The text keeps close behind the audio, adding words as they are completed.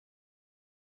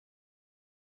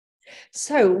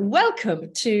So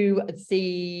welcome to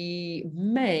the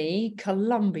May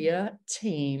Colombia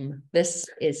team. This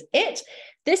is it.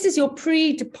 This is your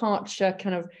pre-departure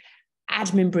kind of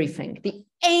admin briefing. The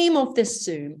aim of this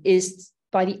Zoom is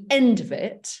by the end of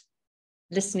it,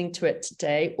 listening to it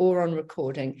today or on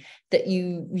recording, that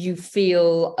you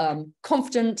feel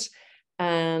confident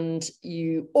and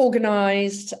you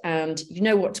organized and you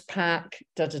know what to pack,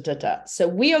 So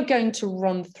we are going to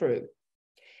run through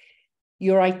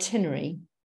your itinerary,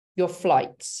 your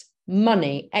flights,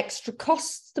 money, extra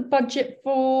costs, the budget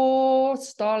for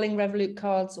Starling, Revolut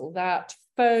cards, all that,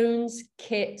 phones,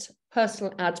 kit,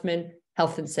 personal admin,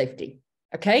 health and safety.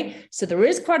 Okay, so there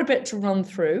is quite a bit to run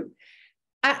through.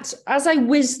 As I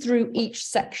whiz through each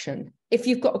section, if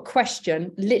you've got a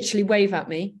question, literally wave at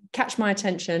me, catch my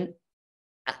attention,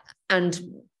 and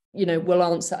we'll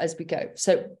answer as we go.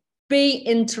 So be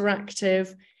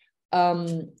interactive.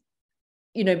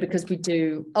 Because we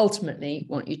do ultimately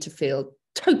want you to feel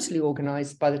totally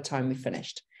organized by the time we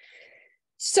finished.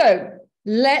 So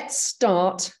let's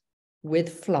start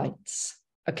with flights.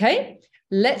 Okay,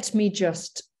 let me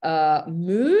just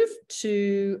move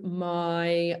to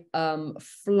my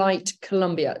flight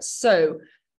Colombia. So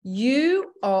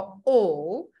you are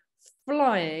all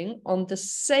flying on the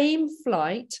same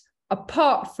flight,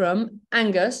 apart from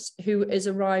Angus, who is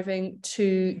arriving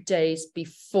 2 days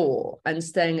before and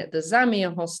staying at the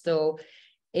Zamia hostel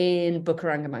in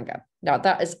Bucaramanga. Now,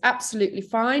 that is absolutely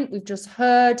fine. We've just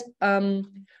heard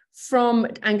from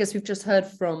Angus, we've just heard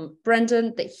from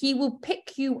Brendan that he will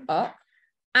pick you up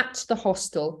at the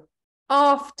hostel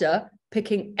after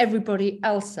picking everybody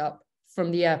else up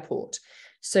from the airport.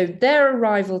 So their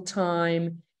arrival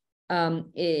time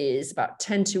is about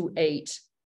 10 to 8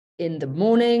 in the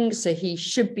morning. So he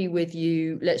should be with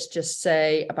you, let's just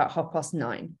say about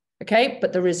 9:30. Okay,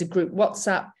 but there is a group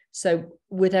WhatsApp. So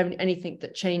with anything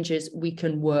that changes, we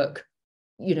can work,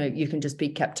 you can just be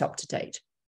kept up to date.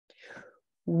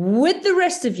 With the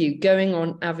rest of you going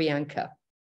on Avianca,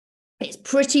 it's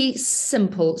pretty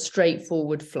simple,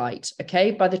 straightforward flight. Okay,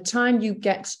 by the time you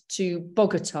get to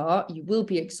Bogota, you will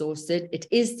be exhausted. It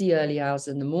is the early hours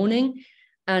in the morning,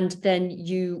 and then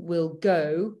you will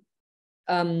go.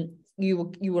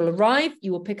 You will arrive,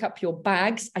 you will pick up your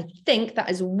bags. I think that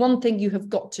is one thing you have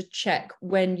got to check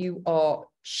when you are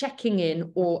checking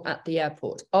in or at the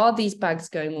airport. Are these bags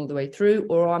going all the way through,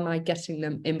 or am I getting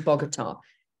them in Bogota?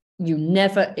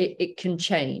 It can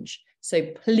change. So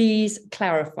please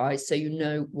clarify so you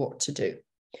know what to do.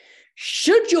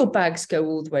 Should your bags go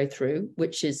all the way through,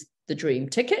 which is the dream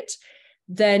ticket,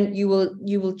 then you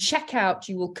will check out,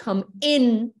 you will come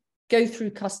in, go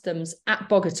through customs at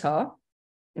Bogota.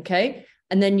 Okay,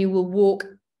 and then you will walk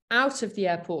out of the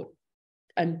airport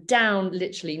and down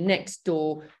literally next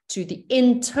door to the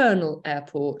internal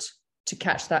airport to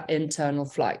catch that internal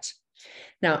flight.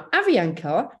 Now,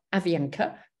 Avianca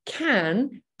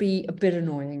can be a bit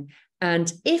annoying.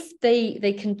 And if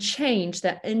they can change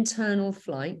their internal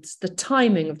flights, the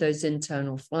timing of those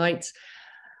internal flights,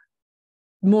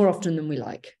 more often than we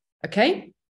like.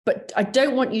 Okay. But I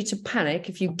don't want you to panic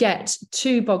if you get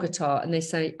to Bogota and they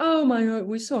say, oh my God,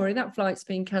 we're sorry, that flight's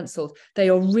been cancelled. They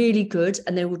are really good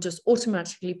and they will just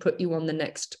automatically put you on the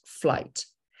next flight.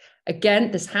 Again,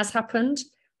 this has happened.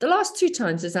 The last 2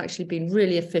 times has actually been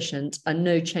really efficient and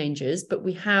no changes, but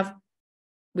we have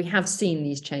seen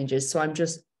these changes. So I'm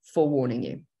just forewarning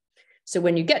you. So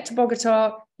when you get to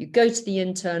Bogota, you go to the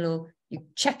internal, you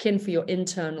check in for your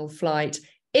internal flight.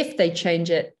 If they change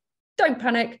it, don't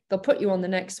panic. They'll put you on the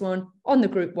next one. On the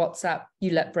group WhatsApp,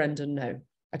 you let Brendan know.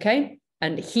 Okay.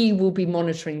 And he will be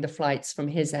monitoring the flights from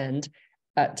his end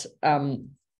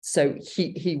so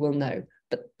he will know.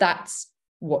 But that's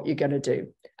what you're going to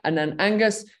do. And then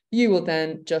Angus, you will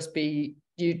then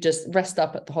you just rest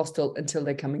up at the hostel until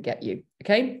they come and get you.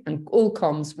 Okay. And all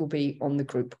comms will be on the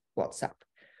group WhatsApp.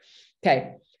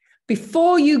 Okay.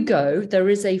 Before you go, there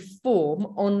is a form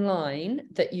online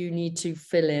that you need to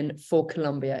fill in for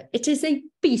Colombia. It is a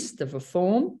beast of a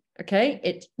form, okay?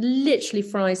 It literally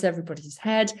fries everybody's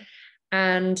head,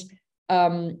 and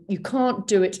you can't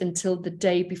do it until the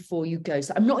day before you go.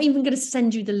 So I'm not even going to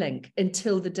send you the link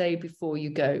until the day before you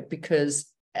go, because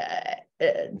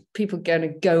people are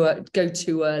going to go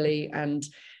too early, and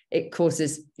it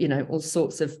causes, all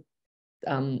sorts of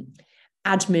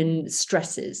admin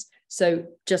stresses. So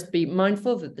just be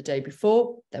mindful that the day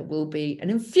before, there will be an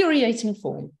infuriating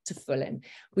form to fill in.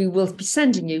 We will be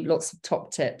sending you lots of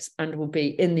top tips and will be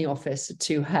in the office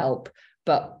to help,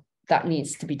 but that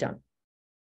needs to be done.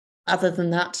 Other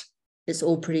than that, it's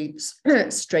all pretty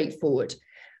straightforward.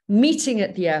 Meeting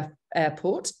at the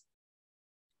airport,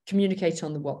 communicate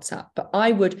on the WhatsApp, but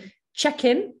I would check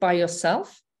in by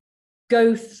yourself,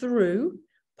 go through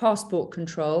passport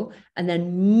control, and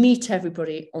then meet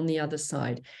everybody on the other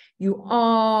side. You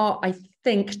are, I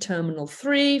think, Terminal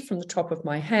 3 from the top of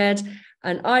my head,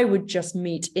 and I would just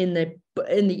meet in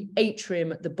the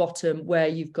atrium at the bottom where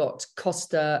you've got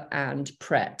Costa and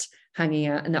Pret hanging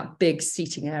out in that big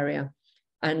seating area,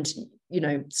 and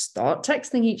start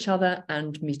texting each other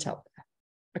and meet up there.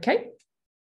 Okay?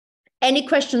 Any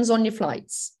questions on your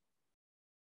flights?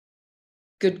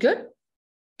 Good.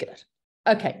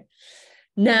 Okay.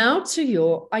 Now to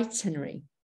your itinerary.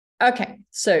 Okay,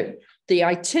 so the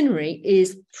itinerary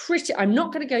is I'm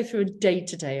not going to go through a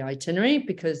day-to-day itinerary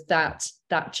because that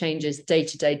changes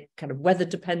day-to-day, kind of weather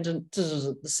dependent.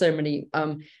 There's so many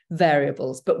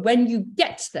variables. But when you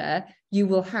get there, you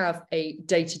will have a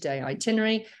day-to-day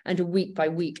itinerary and a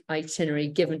week-by-week itinerary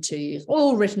given to you,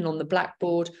 all written on the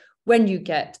blackboard when you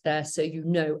get there, so you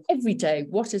know every day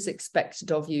what is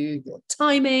expected of you, your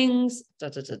timings,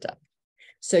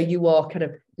 So you are kind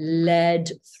of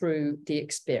led through the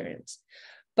experience.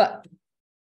 But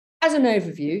as an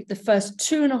overview, the first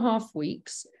 2.5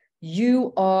 weeks,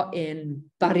 you are in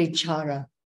Barichara.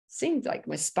 Seems like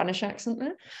my Spanish accent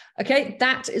there. Okay,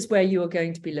 that is where you are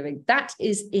going to be living. That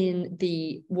is in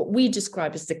what we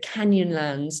describe as the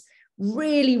Canyonlands,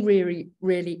 really, really,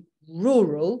 really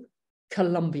rural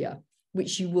Colombia,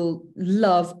 which you will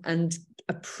love and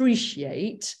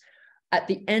appreciate at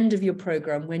the end of your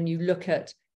program when you look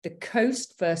at the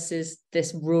coast versus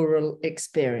this rural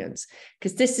experience,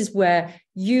 because this is where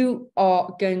you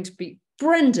are going to be.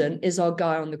 Brendan is our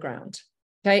guy on the ground,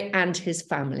 okay, and his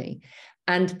family.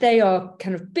 And they are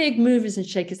kind of big movers and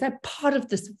shakers. They're part of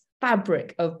this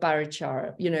fabric of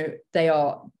Barichara. They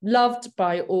are loved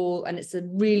by all, and it's a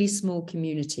really small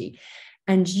community.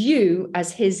 And you,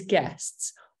 as his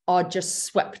guests, are just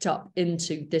swept up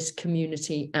into this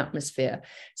community atmosphere.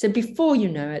 So before you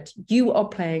know it, you are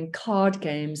playing card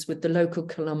games with the local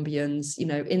Colombians,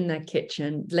 in their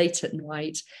kitchen late at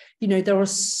night. There are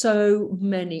so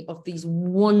many of these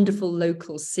wonderful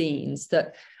local scenes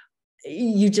that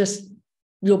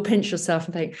you'll pinch yourself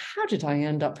and think, how did I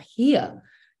end up here?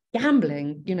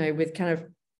 Gambling, with kind of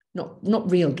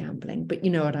not real gambling, but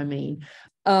you know what I mean.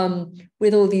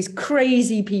 With all these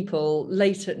crazy people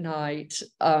late at night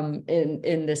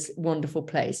in this wonderful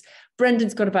place.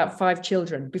 Brendan's got about 5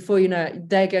 children. Before you know it,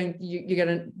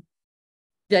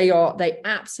 they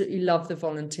absolutely love the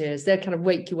volunteers. They kind of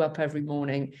wake you up every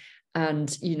morning,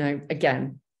 and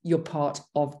again, you're part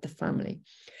of the family.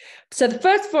 So the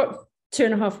first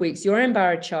 2.5 weeks, you're in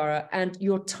Barichara, and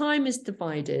your time is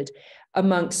divided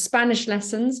amongst Spanish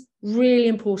lessons, really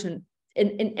important.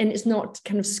 And it's not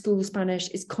kind of school Spanish,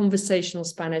 it's conversational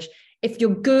Spanish. If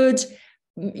you're good,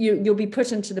 you'll be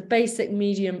put into the basic,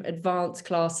 medium, advanced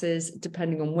classes,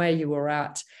 depending on where you are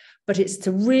at. But it's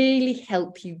to really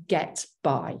help you get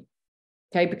by,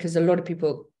 okay? Because a lot of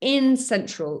people in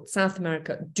Central South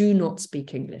America do not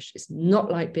speak English. It's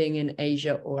not like being in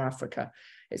Asia or Africa.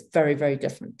 It's very, very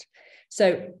different.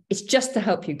 So it's just to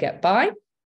help you get by.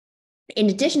 In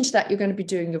addition to that, you're going to be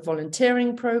doing your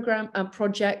volunteering program and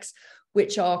projects,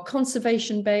 which are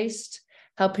conservation-based,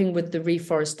 helping with the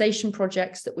reforestation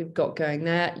projects that we've got going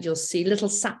there. You'll see little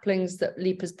saplings that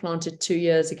Lipa's planted 2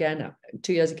 years ago,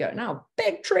 now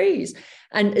big trees.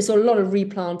 And it's a lot of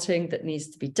replanting that needs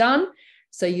to be done.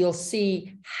 So you'll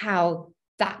see how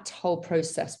that whole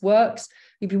process works.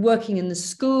 You'll be working in the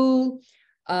school.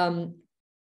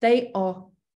 They are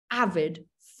avid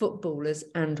footballers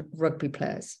and rugby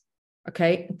players.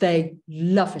 Okay, they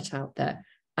love it out there.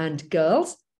 And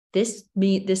girls, this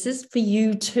is for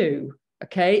you too.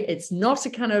 Okay, it's not a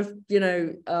kind of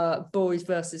boys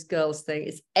versus girls thing.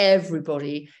 It's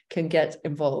everybody can get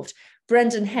involved.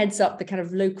 Brendan heads up the kind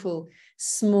of local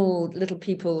small little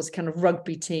people's kind of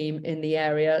rugby team in the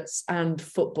area and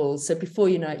football. So before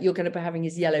you know it, you're going to be having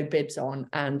his yellow bibs on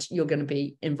and you're going to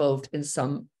be involved in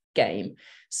some game.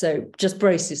 So just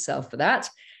brace yourself for that.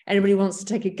 Anybody wants to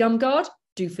take a gum guard,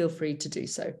 do feel free to do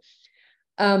so.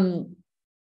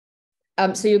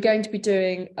 So you're going to be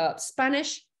doing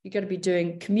Spanish, you're going to be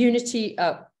doing community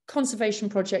conservation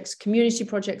projects, community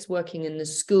projects working in the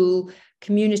school,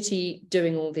 community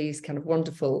doing all these kind of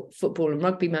wonderful football and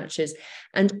rugby matches.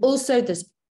 And also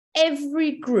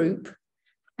every group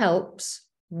helps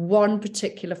one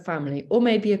particular family or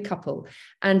maybe a couple.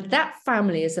 And that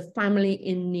family is a family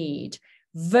in need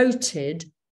voted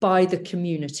by the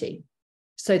community.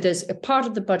 So there's a part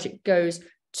of the budget goes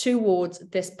towards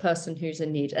this person who's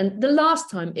in need. And the last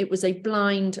time it was a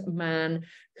blind man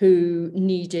who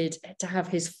needed to have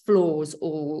his floors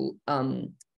all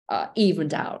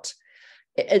evened out.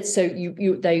 So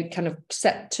they kind of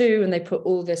set to, and they put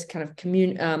all this kind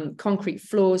of concrete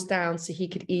floors down so he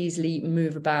could easily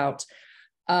move about.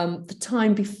 The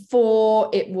time before,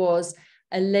 it was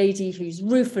a lady whose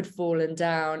roof had fallen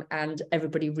down and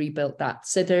everybody rebuilt that.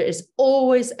 So there is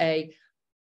always a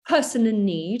person in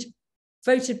need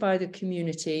voted by the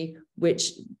community,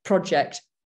 which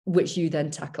you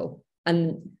then tackle.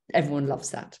 And everyone loves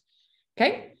that.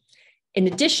 Okay. In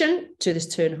addition to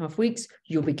this 2.5 weeks,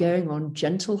 you'll be going on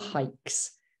gentle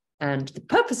hikes. And the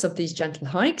purpose of these gentle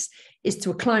hikes is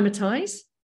to acclimatize,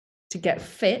 to get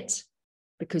fit,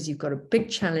 because you've got a big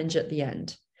challenge at the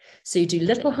end. So you do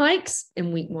little hikes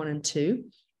in week 1 and 2.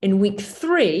 In week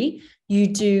 3, you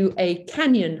do a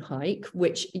canyon hike,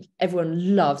 which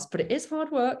everyone loves, but it is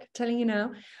hard work, telling you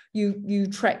now. You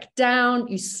trek down,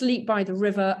 you sleep by the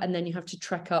river, and then you have to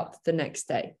trek up the next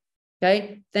day.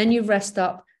 Okay, then you rest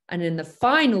up. And in the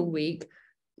final week,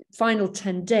 final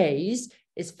 10 days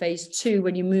is phase 2,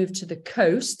 when you move to the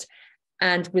coast.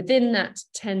 And within that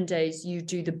 10 days, you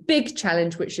do the big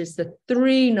challenge, which is the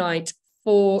 3-night,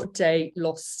 4-day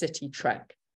Lost City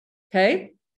trek.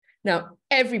 Okay. Now,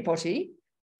 everybody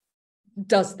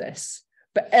does this,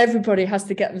 but everybody has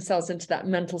to get themselves into that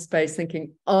mental space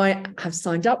thinking, I have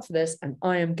signed up for this and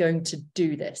I am going to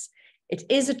do this. It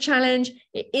is a challenge.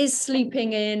 It is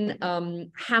sleeping in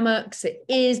hammocks. It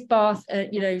is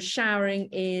showering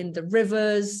in the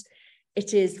rivers.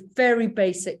 It is very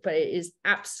basic, but it is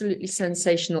absolutely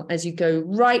sensational as you go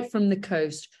right from the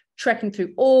coast, trekking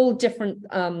through all different,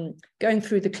 going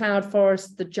through the cloud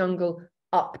forest, the jungle,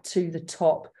 up to the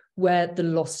top where the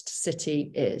Lost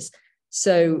City is.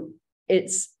 So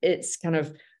it's kind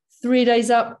of 3 days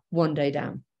up, 1 day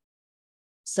down.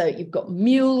 So you've got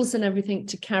mules and everything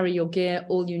to carry your gear.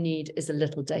 All you need is a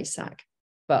little day sack.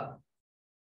 But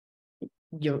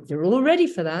you're all ready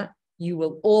for that. You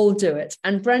will all do it.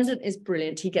 And Brendan is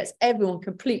brilliant. He gets everyone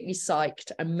completely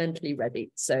psyched and mentally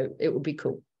ready. So it will be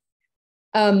cool.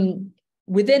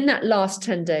 Within that last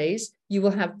 10 days, you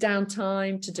will have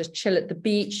downtime to just chill at the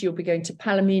beach. You'll be going to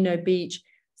Palomino Beach,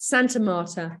 Santa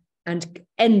Marta, and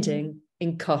ending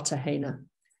in Cartagena.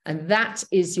 And that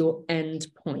is your end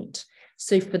point.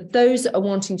 So for those that are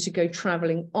wanting to go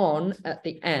traveling on at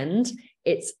the end,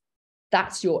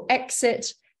 that's your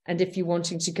exit. And if you're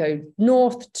wanting to go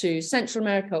north to Central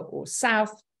America or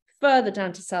south, further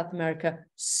down to South America,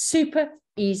 super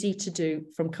easy to do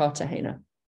from Cartagena.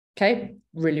 Okay,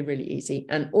 really, really easy.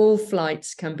 And all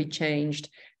flights can be changed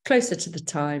closer to the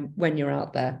time when you're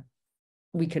out there.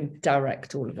 We can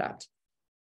direct all of that.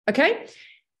 Okay,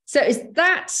 so is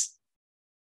that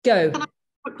go?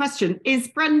 Quick question. Is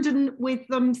Brendan with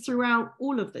them throughout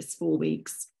all of this 4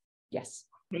 weeks? Yes.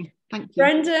 Okay, thank you.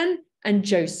 Brendan and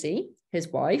Josie, his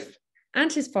wife,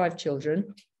 and his 5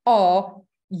 children are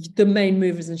the main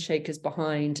movers and shakers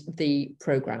behind the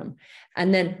program.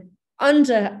 And then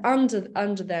under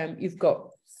them, you've got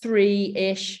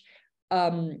 3-ish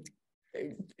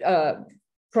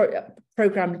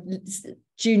program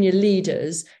junior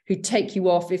leaders who take you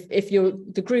off. If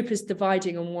the group is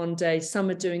dividing on one day, some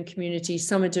are doing community,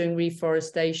 some are doing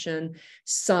reforestation,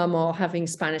 some are having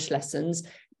Spanish lessons.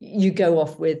 You go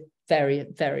off with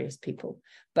various people.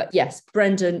 But yes,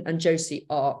 Brendan and Josie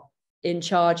are in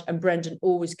charge, and Brendan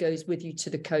always goes with you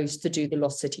to the coast to do the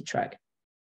Lost City trek.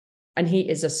 And he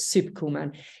is a super cool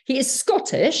man. He is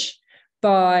Scottish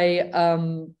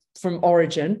from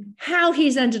origin. How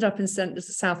he's ended up in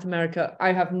South America,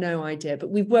 I have no idea, but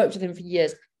we've worked with him for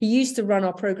years. He used to run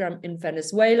our program in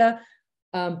Venezuela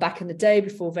back in the day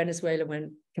before Venezuela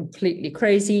went completely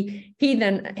crazy. Him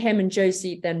and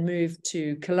Josie then moved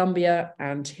to Colombia,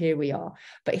 and here we are.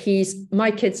 But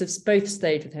my kids have both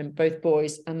stayed with him, both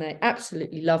boys, and they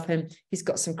absolutely love him. He's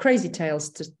got some crazy tales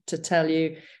to tell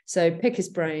you. So pick his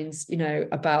brains,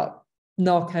 about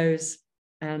narcos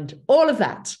and all of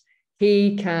that.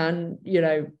 He's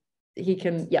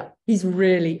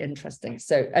really interesting.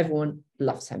 So everyone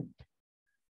loves him.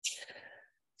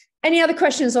 Any other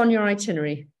questions on your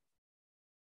itinerary?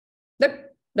 No.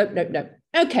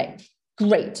 Okay,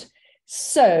 great.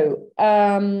 So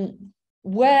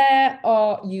where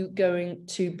are you going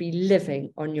to be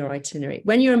living on your itinerary?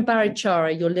 When you're in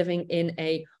Barichara, you're living in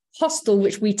a hostel,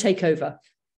 which we take over.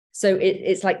 So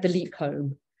it's like the Leap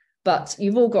Home. But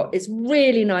it's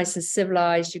really nice and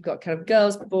civilized. You've got kind of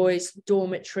girls, boys,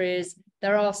 dormitories.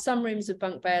 There are some rooms with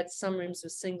bunk beds, some rooms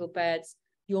with single beds.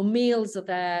 Your meals are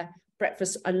there,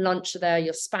 breakfast and lunch are there,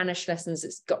 your Spanish lessons.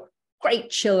 It's got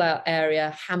great chill out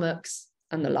area, hammocks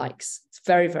and the likes. It's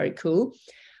very, very cool.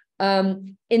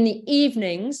 In the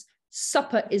evenings,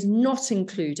 supper is not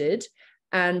included.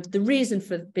 And the reason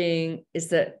for being is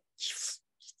that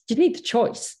you need the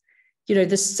choice. You know,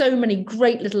 there's so many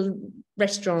great little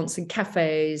restaurants and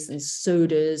cafes and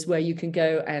sodas where you can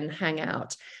go and hang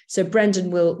out. So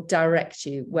Brendan will direct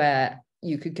you where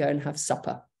you could go and have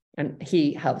supper, and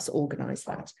he helps organize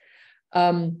that.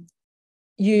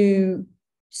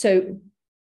 So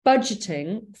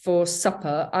budgeting for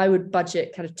supper, I would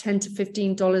budget kind of $10 to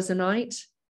 $15 a night.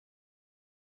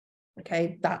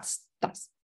 Okay, that's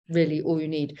really all you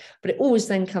need. But it always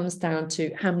then comes down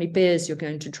to how many beers you're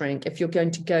going to drink. If you're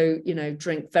going to go, you know,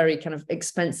 drink very kind of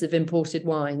expensive imported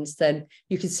wines, then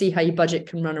you can see how your budget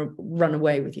can run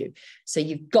away with you. So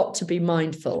you've got to be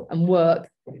mindful and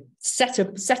set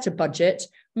a budget.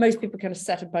 Most people kind of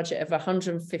set a budget of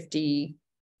 150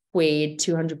 quid,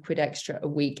 200 quid extra a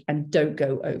week, and don't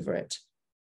go over it.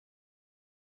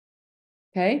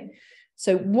 Okay.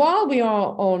 So while we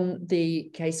are on the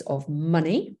case of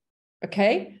money,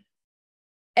 okay,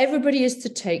 everybody is to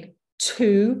take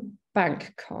 2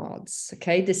 bank cards.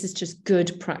 Okay. This is just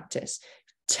good practice.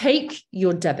 Take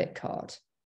your debit card.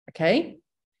 Okay.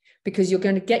 Because you're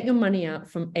going to get your money out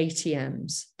from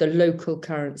ATMs, the local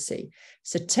currency.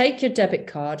 So take your debit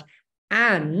card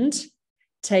and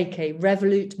take a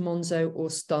Revolut, Monzo,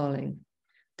 or Starling.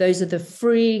 Those are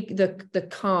the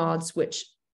cards which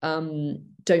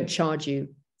don't charge you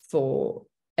for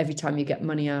every time you get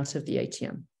money out of the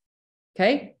ATM.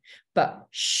 Okay, but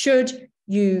should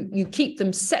you keep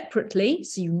them separately,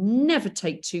 so you never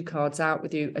take 2 cards out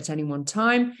with you at any one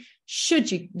time.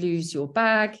 Should you lose your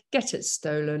bag, get it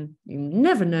stolen, you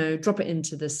never know, drop it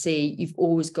into the sea, you've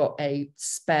always got a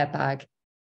spare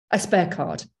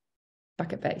card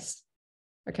back at base.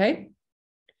 Okay,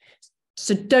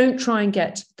 so don't try and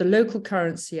get the local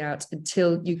currency out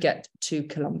until you get to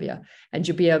Colombia, and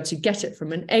you'll be able to get it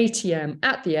from an ATM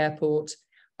at the airport,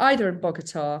 either in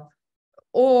Bogota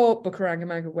or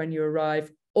Bucaramanga when you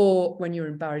arrive, or when you're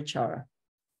in Barichara.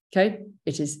 Okay,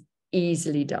 it is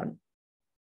easily done.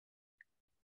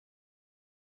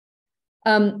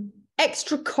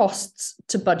 Extra costs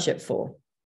to budget for.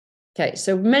 Okay,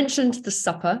 so mentioned the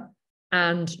supper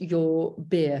and your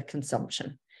beer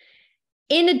consumption.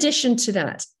 In addition to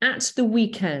that, at the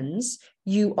weekends,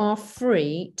 you are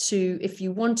free to, if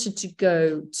you wanted to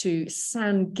go to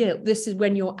San Gil, this is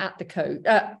when you're at the coast,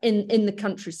 in the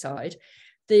countryside,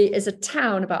 there is a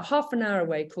town about half an hour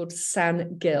away called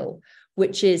San Gil,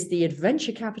 which is the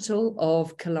adventure capital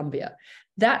of Colombia.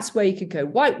 That's where you could go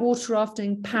whitewater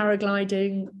rafting,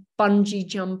 paragliding, bungee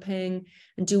jumping,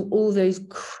 and do all those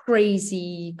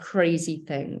crazy, crazy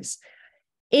things.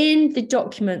 In the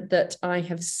document that I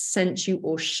have sent you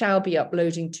or shall be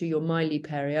uploading to your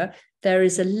MyLeap area, there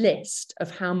is a list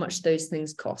of how much those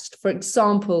things cost. For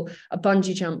example, a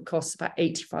bungee jump costs about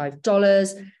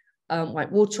 $85,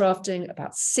 whitewater rafting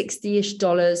about $60-ish.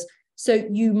 So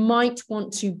you might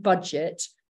want to budget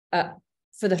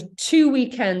for the 2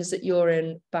 weekends that you're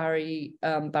in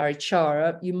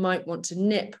Barichara, you might want to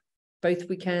nip both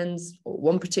weekends or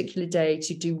one particular day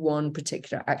to do one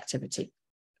particular activity.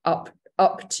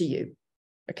 Up to you.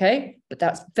 Okay, but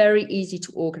that's very easy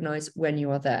to organize when you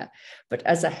are there. But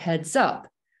as a heads up,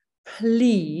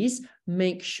 please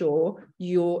make sure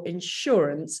your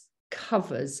insurance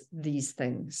covers these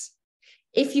things.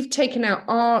 If you've taken out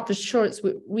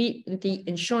the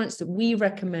insurance that we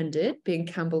recommended, being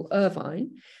Campbell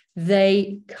Irvine,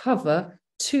 they cover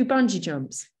 2 bungee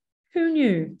jumps. Who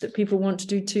knew that people want to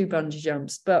do 2 bungee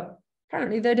jumps? But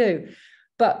apparently they do.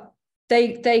 But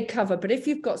they cover. But if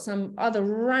you've got some other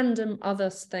random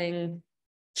thing,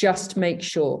 just make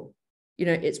sure, you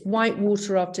know, it's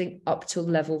whitewater rafting up till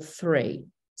level 3.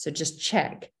 So just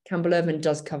check. Campbell Irvine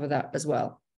does cover that as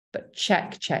well. But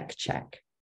check.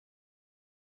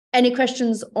 Any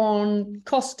questions on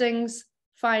costings,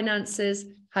 finances,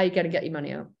 how you're going to get your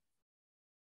money out?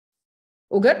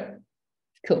 All good?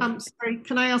 Cool. Sorry,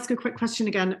 can I ask a quick question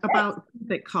again about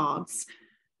debit cards?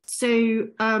 So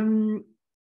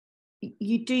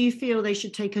you feel they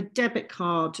should take a debit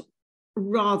card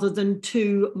rather than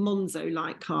 2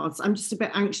 Monzo-like cards? I'm just a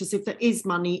bit anxious if there is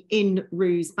money in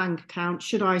Rue's bank account.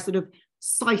 Should I sort of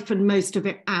siphon most of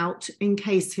it out in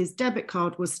case his debit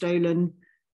card was stolen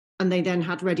and they then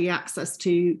had ready access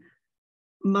to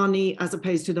money, as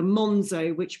opposed to the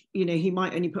Monzo, which, you know, he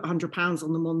might only put £100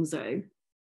 on the Monzo?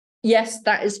 Yes,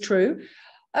 that is true.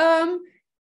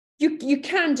 You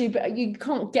can do, but you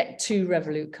can't get 2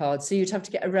 Revolut cards. So you'd have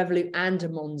to get a Revolut and a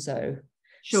Monzo.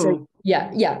 Sure. So,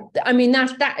 yeah. I mean,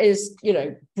 that is, you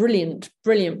know, brilliant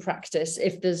practice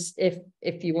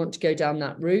if you want to go down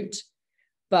that route.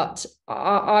 But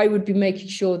I would be making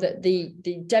sure that the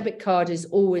debit card is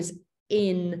always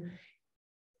in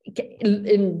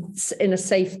a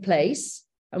safe place.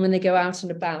 And when they go out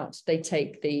and about, they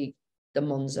take the the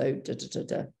Monzo,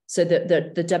 so that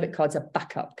the debit card's a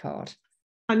backup card.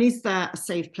 And is there a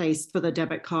safe place for the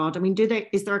debit card? I mean,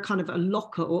 is there a kind of a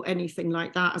locker or anything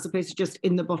like that, as opposed to just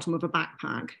in the bottom of a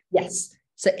backpack? Yes.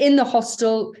 So in the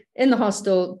hostel,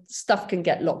 stuff can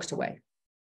get locked away.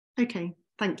 Okay,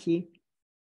 thank you.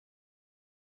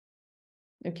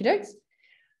 Okie dokes.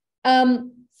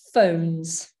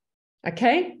 Phones.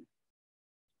 Okay.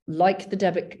 Like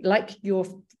your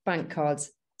bank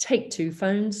cards, take 2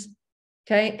 phones.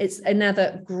 Okay. It's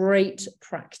another great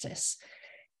practice.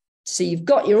 So you've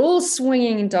got your all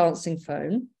swinging and dancing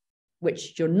phone,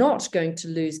 which you're not going to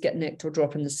lose, get nicked, or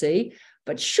drop in the sea.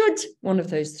 But should one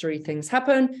of those 3 things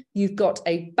happen, you've got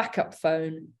a backup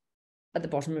phone at the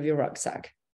bottom of your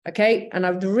rucksack. Okay. And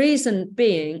the reason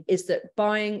being is that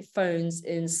buying phones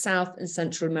in South and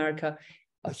Central America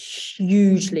are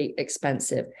hugely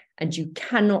expensive, and you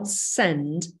cannot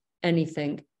send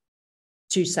anything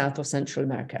to South or Central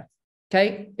America.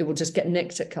 Okay. It will just get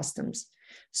nicked at customs.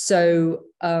 So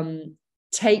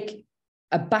take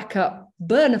a backup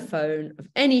burner phone of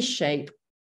any shape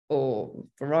or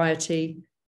variety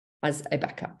as a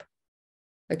backup.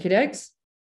 Okay, dokes.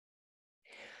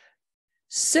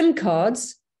 SIM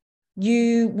cards,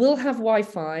 you will have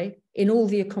Wi-Fi in all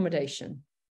the accommodation.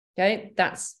 Okay,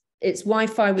 it's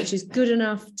Wi-Fi which is good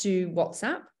enough to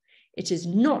WhatsApp. It is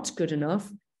not good enough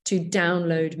to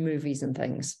download movies and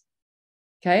things.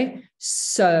 Okay,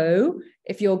 so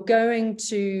if you're going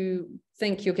to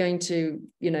think you're going to,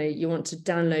 you want to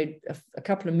download a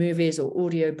couple of movies or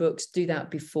audiobooks, do that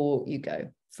before you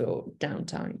go for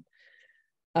downtime.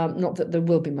 Not that there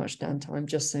will be much downtime,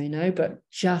 just so you know, but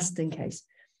just in case.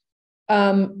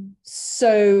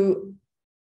 So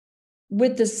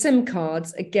with the SIM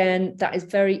cards, again, that is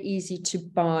very easy to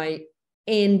buy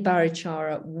in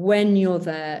Barichara when you're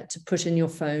there to put in your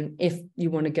phone if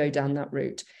you want to go down that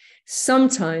route.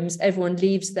 Sometimes everyone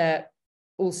leaves their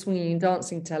all swinging and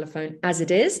dancing telephone as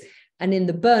it is, and in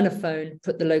the burner phone,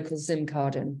 put the local SIM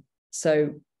card in.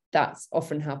 So that's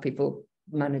often how people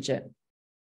manage it.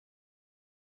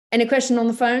 Any question on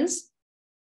the phones?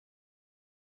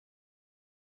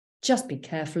 Just be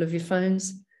careful of your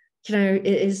phones. It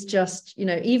is just,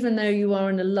 even though you are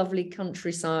in a lovely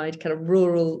countryside, kind of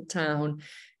rural town,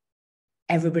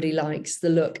 everybody likes the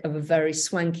look of a very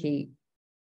swanky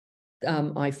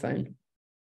iPhone.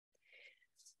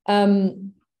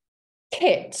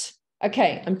 Kit.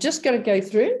 Okay, I'm just going to go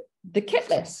through the kit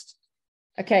list.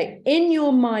 Okay, in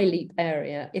your MyLeap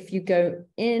area, if you go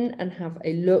in and have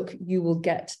a look, you will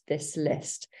get this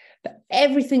list. But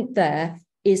everything there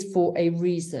is for a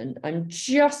reason. I'm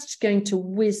just going to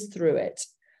whiz through it.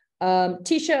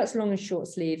 T-shirts, long and short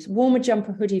sleeves, warmer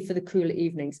jumper, hoodie for the cooler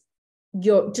evenings.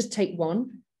 Just take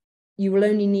one. You will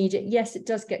only need it. Yes, it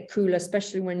does get cooler,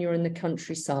 especially when you're in the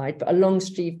countryside, but a long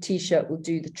sleeve T-shirt will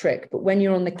do the trick. But when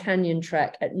you're on the canyon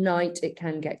trek at night, it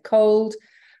can get cold,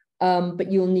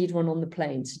 but you'll need one on the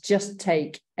plane. So just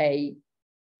take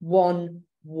one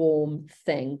warm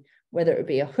thing, whether it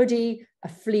be a hoodie, a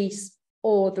fleece,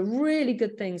 or the really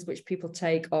good things which people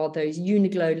take are those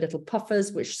Uniqlo little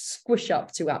puffers, which squish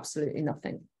up to absolutely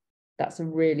nothing. That's a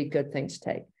really good thing to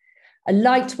take. A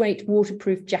lightweight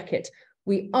waterproof jacket.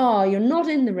 You're not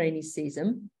in the rainy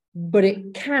season, but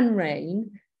it can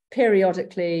rain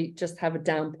periodically, just have a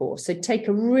downpour. So take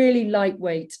a really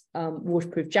lightweight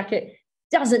waterproof jacket.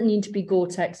 Doesn't need to be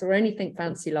Gore-Tex or anything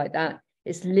fancy like that.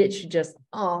 It's literally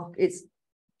it's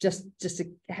just to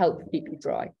help keep you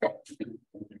dry.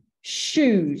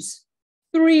 Shoes,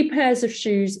 3 pairs of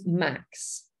shoes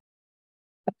max.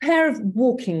 A pair of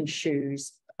walking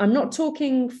shoes. I'm not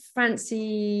talking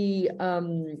fancy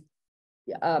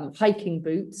hiking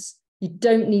boots. You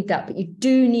don't need that, but you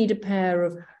do need a pair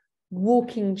of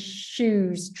walking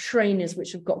shoes, trainers,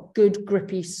 which have got good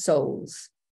grippy soles.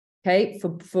 Okay,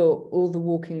 for all the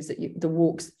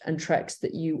walks and treks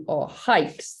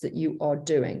hikes that you are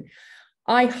doing.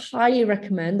 I highly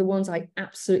recommend, the ones I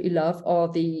absolutely love are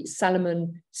the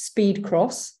Salomon Speed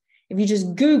Cross. If you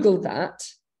just Google that,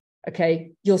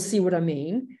 okay, you'll see what I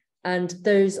mean. And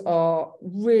those are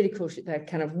really cool. They're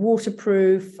kind of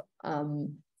waterproof.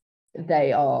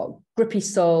 They are grippy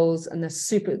soles and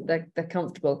they're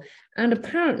comfortable. And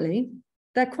apparently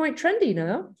they're quite trendy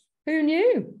now. Who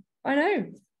knew? I know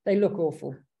they look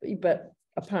awful, but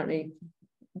apparently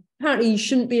you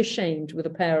shouldn't be ashamed with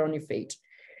a pair on your feet.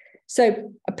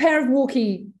 So a pair of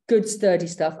walkie, good sturdy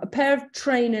stuff, a pair of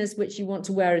trainers which you want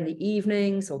to wear in the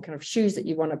evenings, or kind of shoes that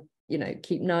you want to,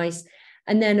 keep nice.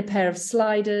 And then a pair of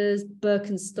sliders,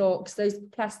 Birkenstocks, those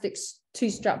plastic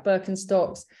 2-strap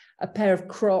Birkenstocks, a pair of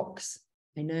Crocs.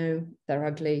 I know they're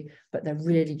ugly, but they're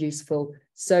really useful.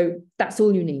 So that's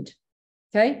all you need.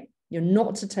 Okay. You're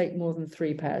not to take more than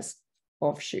 3 pairs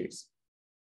of shoes.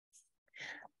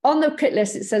 On the kit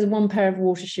list, it says 1 pair of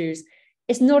water shoes.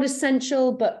 It's not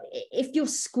essential, but if you're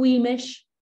squeamish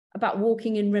about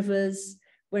walking in rivers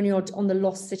when you're on the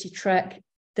Lost City trek,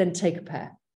 then take a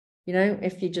pair. You know,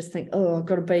 if you just think, oh, I've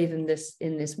got to bathe in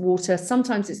this water,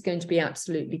 sometimes it's going to be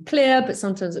absolutely clear, but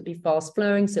sometimes it'll be fast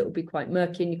flowing, so it'll be quite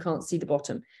murky and you can't see the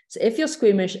bottom. So if you're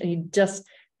squeamish and you just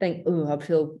think, oh, I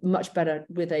feel much better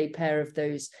with a pair of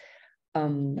those,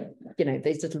 you know,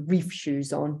 these little reef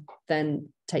shoes on, then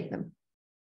take them.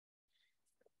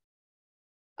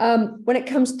 When it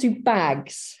comes to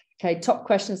bags, okay, top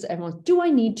questions to everyone. Do I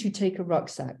need to take a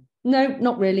rucksack? No,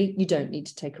 not really. You don't need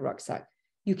to take a rucksack.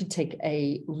 You can take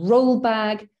a roll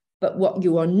bag, but what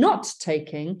you are not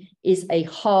taking is a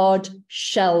hard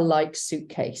shell-like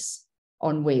suitcase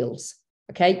on wheels,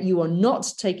 okay? You are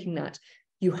not taking that.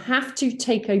 You have to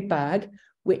take a bag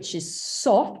which is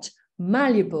soft,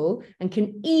 malleable, and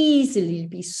can easily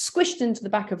be squished into the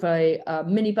back of a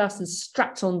minibus and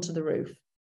strapped onto the roof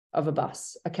of a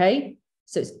bus, okay?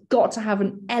 So it's got to have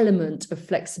an element of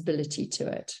flexibility to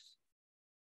it.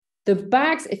 The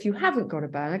bags, if you haven't got a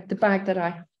bag, the bag that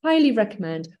I highly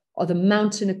recommend are the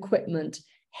mountain equipment,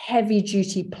 heavy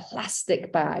duty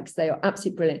plastic bags. They are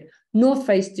absolutely brilliant. North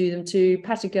Face do them too,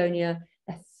 Patagonia,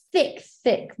 a thick,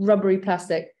 thick rubbery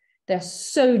plastic. They're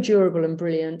so durable and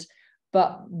brilliant,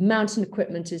 but mountain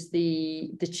equipment is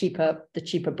the cheaper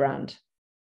brand.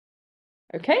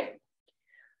 Okay.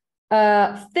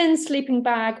 Thin sleeping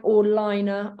bag or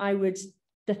liner,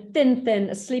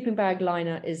 a sleeping bag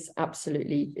liner is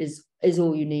absolutely is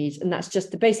all you need. And that's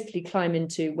just to basically climb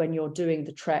into when you're doing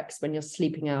the treks, when you're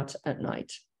sleeping out at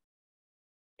night.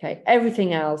 Okay,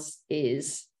 everything else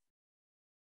is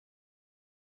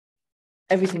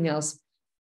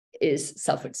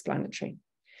self-explanatory.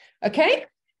 Okay,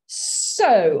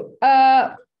 so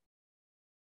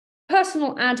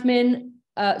personal admin.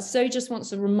 Zoe just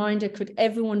wants a reminder, could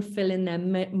everyone fill in their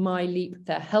MyLeap,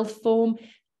 their health form?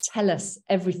 Tell us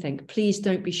everything. Please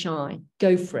don't be shy.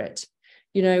 Go for it.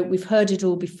 You know, we've heard it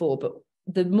all before, but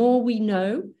the more we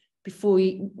know before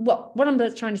what I'm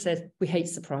trying to say is we hate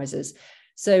surprises.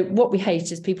 So what we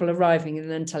hate is people arriving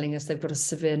and then telling us they've got a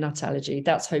severe nut allergy.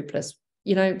 That's hopeless,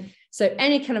 you know? So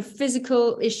any kind of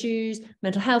physical issues,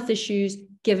 mental health issues,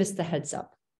 give us the heads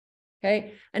up,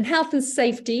 okay? And health and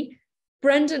safety,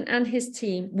 Brendan and his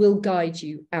team will guide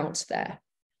you out there,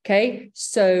 okay?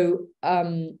 So,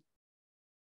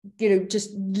 you know,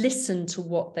 just listen to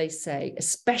what they say,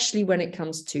 especially when it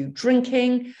comes to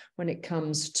drinking, when it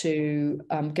comes to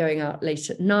going out late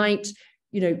at night,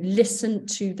 you know, listen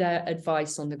to their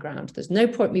advice on the ground. There's no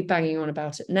point me banging on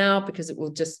about it now because it will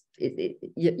just,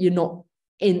 you're not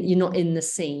in the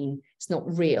scene. It's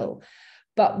not real.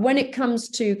 But when it comes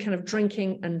to kind of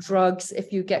drinking and drugs,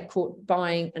 if you get caught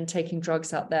buying and taking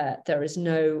drugs out there, there is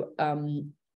no,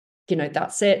 you know,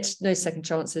 that's it. No second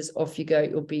chances. Off you go.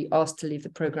 You'll be asked to leave the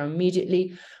program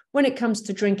immediately. When it comes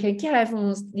to drinking, yeah,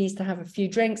 everyone needs to have a few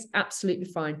drinks. Absolutely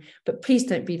fine. But please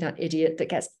don't be that idiot that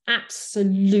gets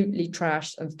absolutely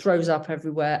trashed and throws up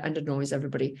everywhere and annoys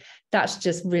everybody. That's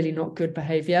just really not good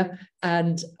behavior.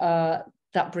 And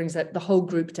that brings the whole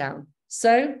group down.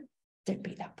 So don't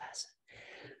be that person.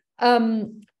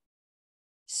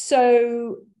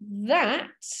 So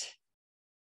that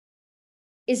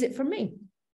is it from me.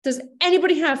 Does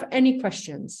anybody have any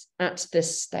questions at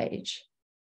this stage?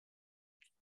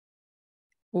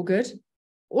 All good?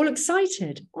 All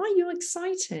excited? Are you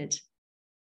excited?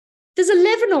 There's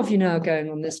 11 of you now going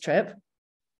on this trip.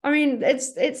 I mean,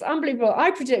 it's unbelievable.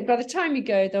 I predict by the time you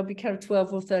go, there'll be kind of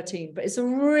 12 or 13, but it's a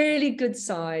really good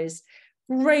size,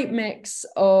 great mix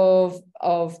of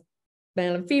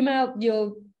male and female.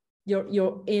 You're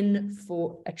in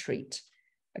for a treat.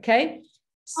 Okay.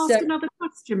 Ask another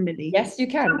question, Millie. Yes, you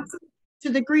can. To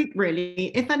the group,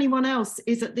 really, if anyone else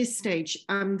is at this stage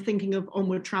thinking of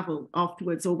onward travel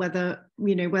afterwards, or whether,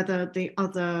 you know, whether the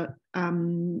other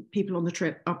people on the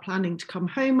trip are planning to come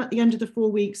home at the end of the 4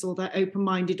 weeks, or they're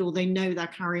open-minded, or they know they're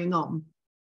carrying on.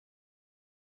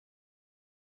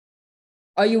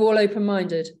 Are you all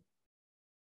open-minded?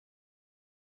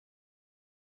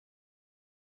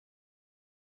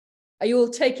 Are you all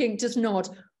taking, just nod.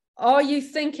 Are you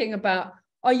thinking about,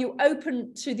 are you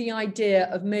open to the idea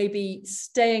of maybe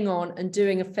staying on and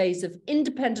doing a phase of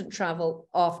independent travel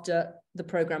after the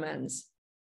program ends?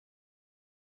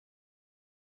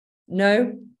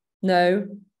 No, no,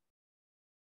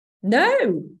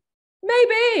 no,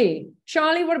 maybe.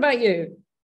 Charlie, what about you?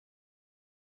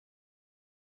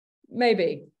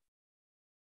 Maybe.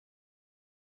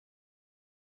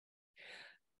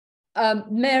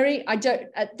 Mary, I don't,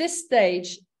 at this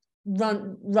stage,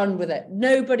 run with it.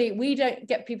 We don't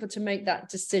get people to make that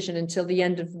decision until the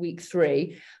end of week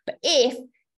 3. But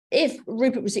if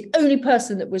Rupert was the only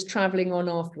person that was traveling on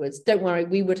afterwards, don't worry,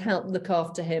 we would help look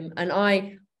after him. And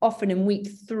I often in week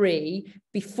 3,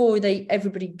 before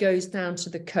everybody goes down to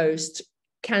the coast,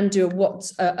 can do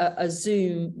a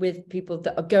Zoom with people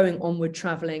that are going onward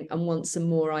traveling and want some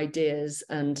more ideas.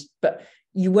 But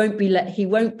nobody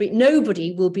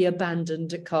will be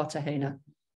abandoned at Cartagena.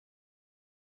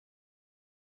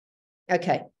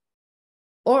 Okay.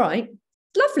 All right.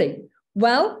 Lovely.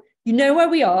 Well, you know where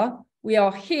we are. We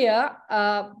are here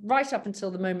right up until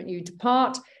the moment you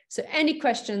depart. So any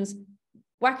questions,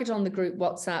 whack it on the group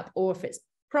WhatsApp, or if it's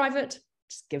private,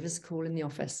 just give us a call in the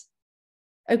office.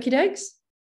 Okie dokes.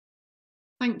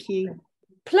 Thank you.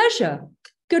 Pleasure.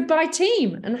 Goodbye,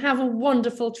 team, and have a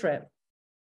wonderful trip.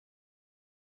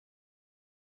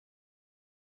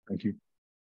 Thank you.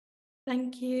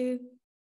 Thank you.